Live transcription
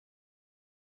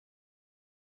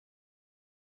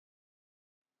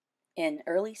In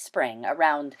early spring,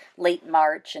 around late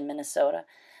March in Minnesota,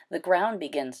 the ground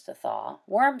begins to thaw,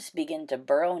 worms begin to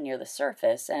burrow near the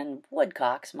surface, and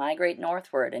woodcocks migrate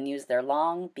northward and use their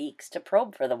long beaks to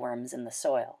probe for the worms in the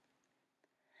soil.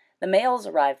 The males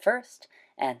arrive first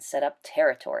and set up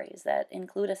territories that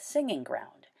include a singing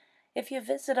ground. If you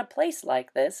visit a place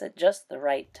like this at just the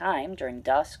right time during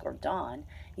dusk or dawn,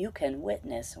 you can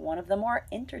witness one of the more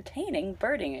entertaining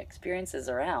birding experiences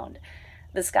around.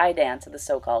 The sky dance of the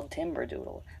so-called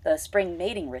Timberdoodle, the spring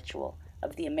mating ritual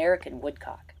of the American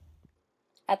Woodcock.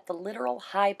 At the literal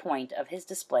high point of his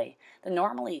display, the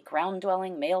normally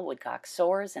ground-dwelling male woodcock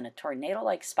soars in a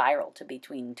tornado-like spiral to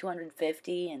between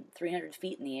 250 and 300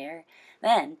 feet in the air.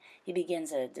 Then he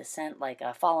begins a descent like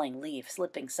a falling leaf,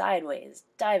 slipping sideways,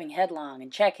 diving headlong,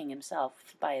 and checking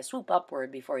himself by a swoop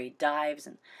upward before he dives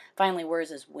and finally whirs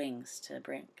his wings to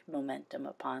bring momentum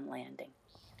upon landing.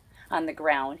 On the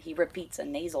ground, he repeats a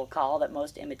nasal call that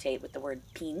most imitate with the word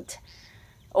peent.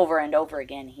 Over and over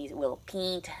again, he will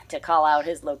peent to call out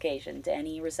his location to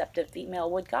any receptive female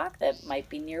woodcock that might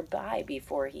be nearby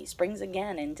before he springs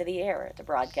again into the air to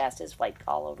broadcast his flight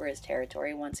call over his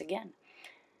territory once again.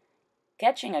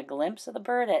 Catching a glimpse of the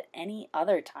bird at any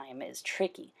other time is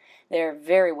tricky. They're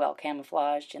very well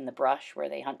camouflaged in the brush where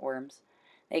they hunt worms.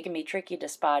 They can be tricky to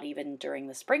spot even during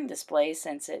the spring display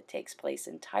since it takes place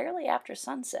entirely after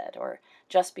sunset or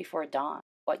just before dawn.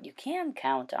 What you can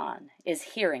count on is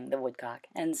hearing the woodcock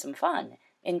and some fun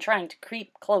in trying to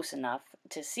creep close enough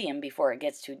to see him before it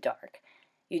gets too dark.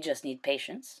 You just need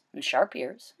patience and sharp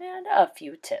ears and a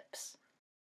few tips.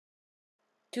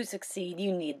 To succeed,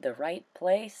 you need the right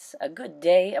place, a good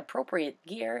day, appropriate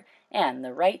gear, and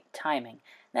the right timing.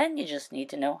 Then you just need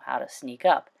to know how to sneak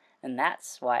up, and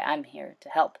that's why I'm here to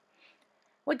help.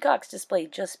 Woodcocks display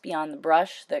just beyond the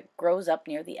brush that grows up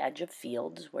near the edge of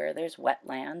fields where there's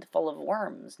wetland full of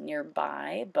worms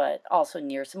nearby, but also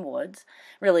near some woods.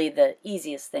 Really, the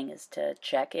easiest thing is to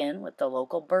check in with the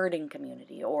local birding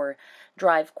community or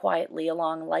drive quietly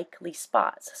along likely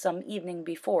spots some evening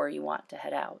before you want to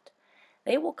head out.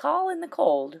 They will call in the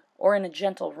cold or in a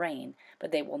gentle rain,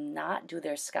 but they will not do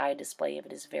their sky display if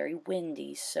it is very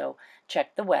windy, so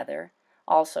check the weather.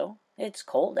 Also, it's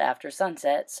cold after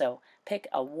sunset, so pick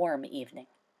a warm evening.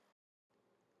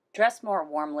 Dress more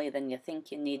warmly than you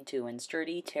think you need to in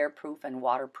sturdy, tear-proof, and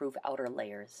waterproof outer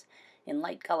layers, in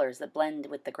light colors that blend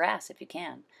with the grass if you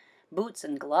can. Boots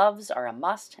and gloves are a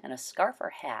must, and a scarf or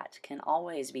hat can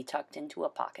always be tucked into a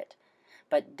pocket.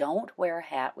 But don't wear a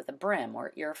hat with a brim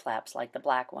or ear flaps like the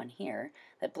black one here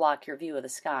that block your view of the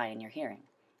sky and your hearing.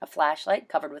 A flashlight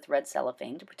covered with red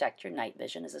cellophane to protect your night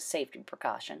vision is a safety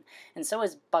precaution, and so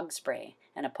is bug spray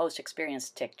and a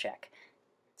post-experience tick check.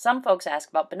 Some folks ask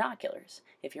about binoculars.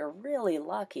 If you're really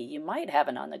lucky, you might have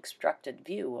an unobstructed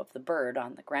view of the bird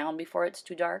on the ground before it's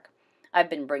too dark. I've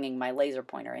been bringing my laser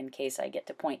pointer in case I get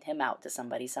to point him out to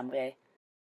somebody someday.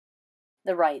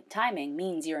 The right timing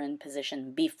means you're in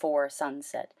position before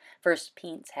sunset. First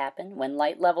peents happen when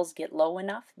light levels get low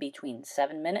enough, between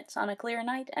 7 minutes on a clear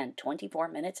night and 24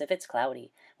 minutes if it's cloudy,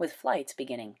 with flights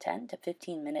beginning 10 to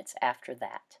 15 minutes after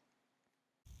that.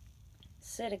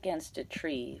 Sit against a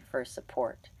tree for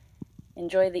support.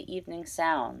 Enjoy the evening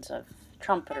sounds of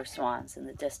trumpeter swans in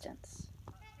the distance,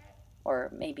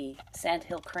 or maybe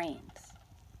sandhill cranes.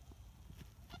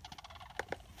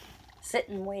 Sit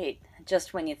and wait.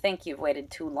 Just when you think you've waited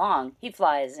too long, he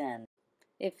flies in.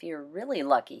 If you're really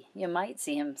lucky, you might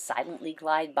see him silently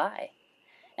glide by.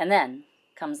 And then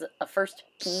comes a first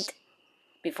peent.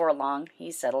 Before long,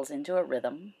 he settles into a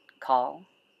rhythm. Call,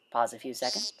 pause a few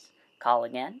seconds, call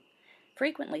again,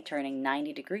 frequently turning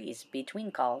 90 degrees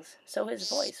between calls, so his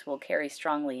voice will carry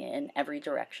strongly in every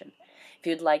direction. If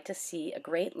you'd like to see a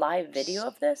great live video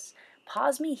of this,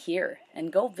 pause me here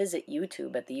and go visit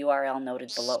YouTube at the URL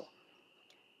noted below.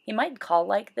 He might call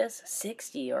like this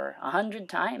 60 or 100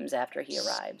 times after he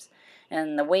arrives,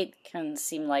 and the wait can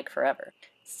seem like forever.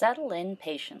 Settle in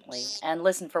patiently and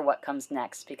listen for what comes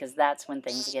next, because that's when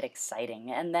things get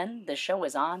exciting, and then the show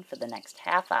is on for the next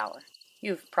half hour.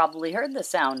 You've probably heard the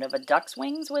sound of a duck's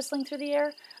wings whistling through the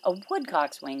air. A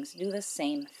woodcock's wings do the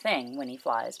same thing when he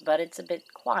flies, but it's a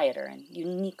bit quieter and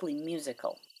uniquely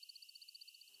musical.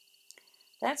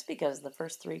 That's because the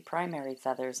first 3 primary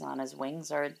feathers on his wings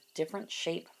are a different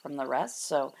shape from the rest,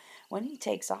 so when he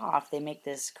takes off, they make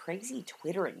this crazy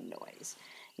twittering noise.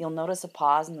 You'll notice a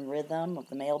pause in the rhythm of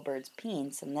the male bird's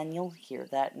peents, and then you'll hear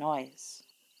that noise.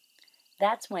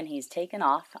 That's when he's taken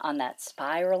off on that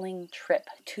spiraling trip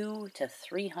 200 to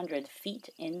 300 feet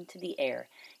into the air.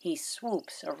 He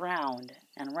swoops around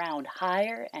and around,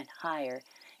 higher and higher,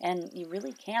 and you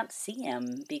really can't see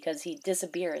him because he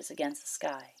disappears against the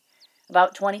sky.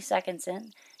 About 20 seconds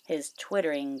in, his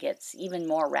twittering gets even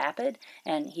more rapid,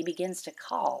 and he begins to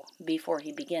call before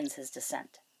he begins his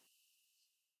descent.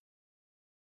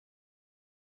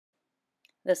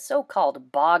 The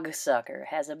so-called bog sucker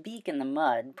has a beak in the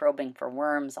mud, probing for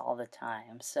worms all the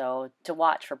time, so to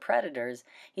watch for predators,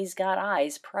 he's got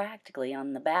eyes practically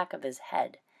on the back of his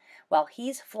head. While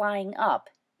he's flying up,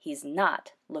 he's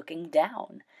not looking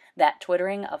down. That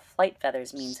twittering of flight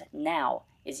feathers means now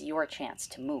is your chance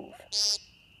to move.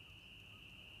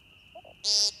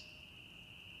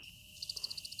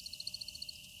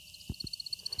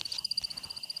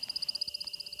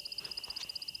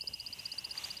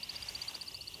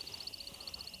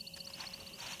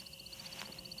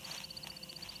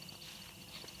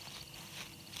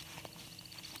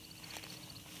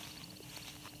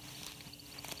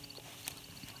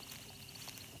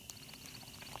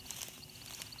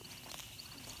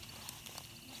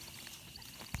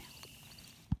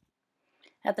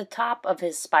 At the top of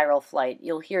his spiral flight,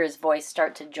 you'll hear his voice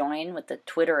start to join with the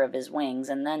twitter of his wings,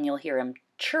 and then you'll hear him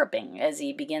chirping as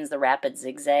he begins the rapid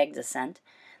zigzag descent.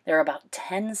 There are about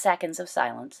 10 seconds of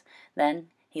silence. Then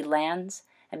he lands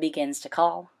and begins to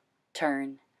call,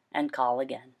 turn, and call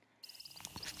again.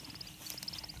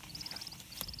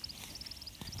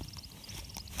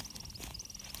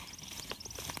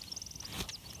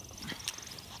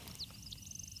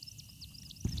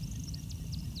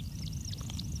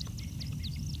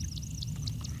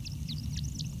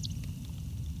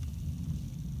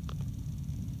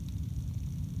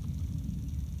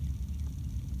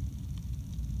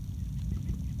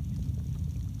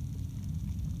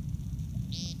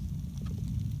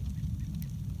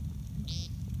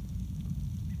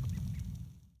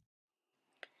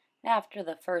 After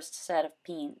the first set of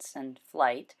peints and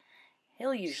flight,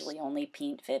 he'll usually only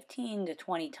peint 15 to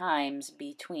 20 times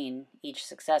between each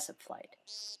successive flight.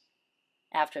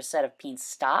 After a set of peints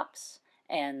stops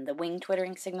and the wing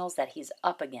twittering signals that he's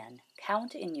up again,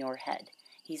 count in your head.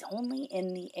 He's only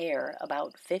in the air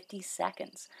about 50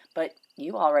 seconds, but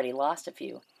you already lost a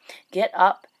few. Get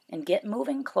up and get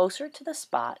moving closer to the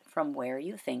spot from where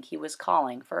you think he was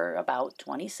calling for about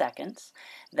 20 seconds.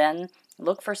 Then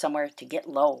look for somewhere to get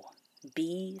low.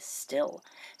 Be still.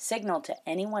 Signal to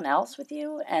anyone else with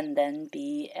you, and then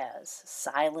be as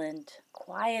silent,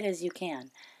 quiet as you can.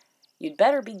 You'd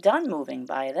better be done moving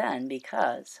by then,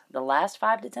 because the last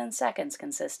 5 to 10 seconds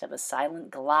consist of a silent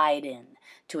glide in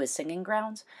to his singing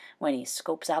grounds when he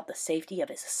scopes out the safety of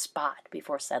his spot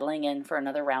before settling in for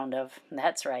another round of,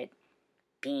 that's right,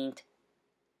 peint.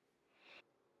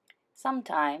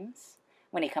 Sometimes,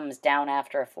 when he comes down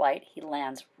after a flight, he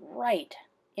lands right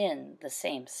in the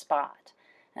same spot.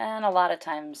 And a lot of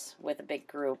times with a big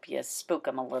group, you spook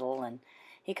him a little, and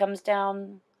he comes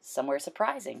down somewhere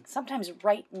surprising, sometimes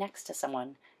right next to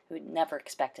someone who never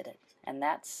expected it, and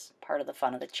that's part of the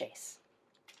fun of the chase.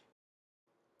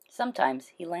 Sometimes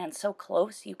he lands so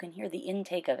close you can hear the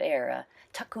intake of air, a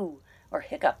tuckoo or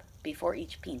hiccup before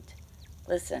each peint.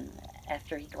 Listen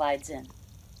after he glides in.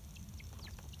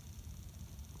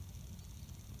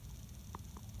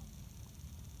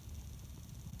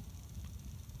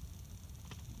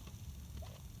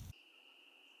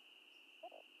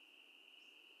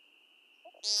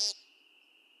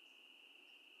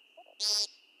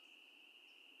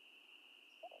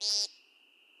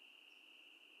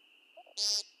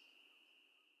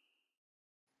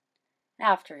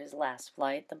 After his last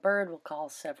flight, the bird will call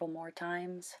several more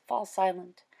times, fall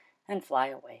silent, and fly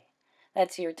away.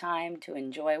 That's your time to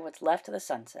enjoy what's left of the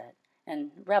sunset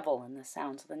and revel in the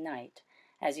sounds of the night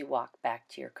as you walk back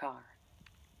to your car.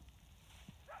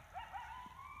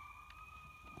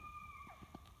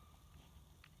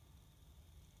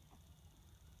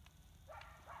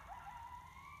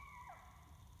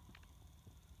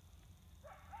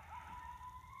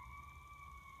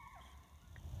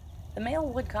 The male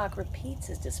woodcock repeats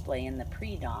his display in the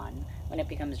pre-dawn when it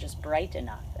becomes just bright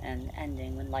enough, and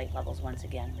ending when light levels once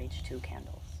again reach 2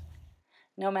 candles.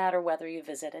 No matter whether you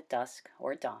visit at dusk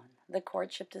or dawn, the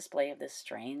courtship display of this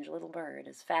strange little bird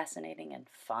is fascinating and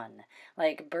fun,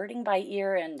 like birding by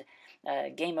ear and a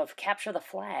game of capture the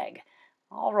flag,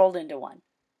 all rolled into one.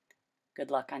 Good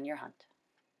luck on your hunt.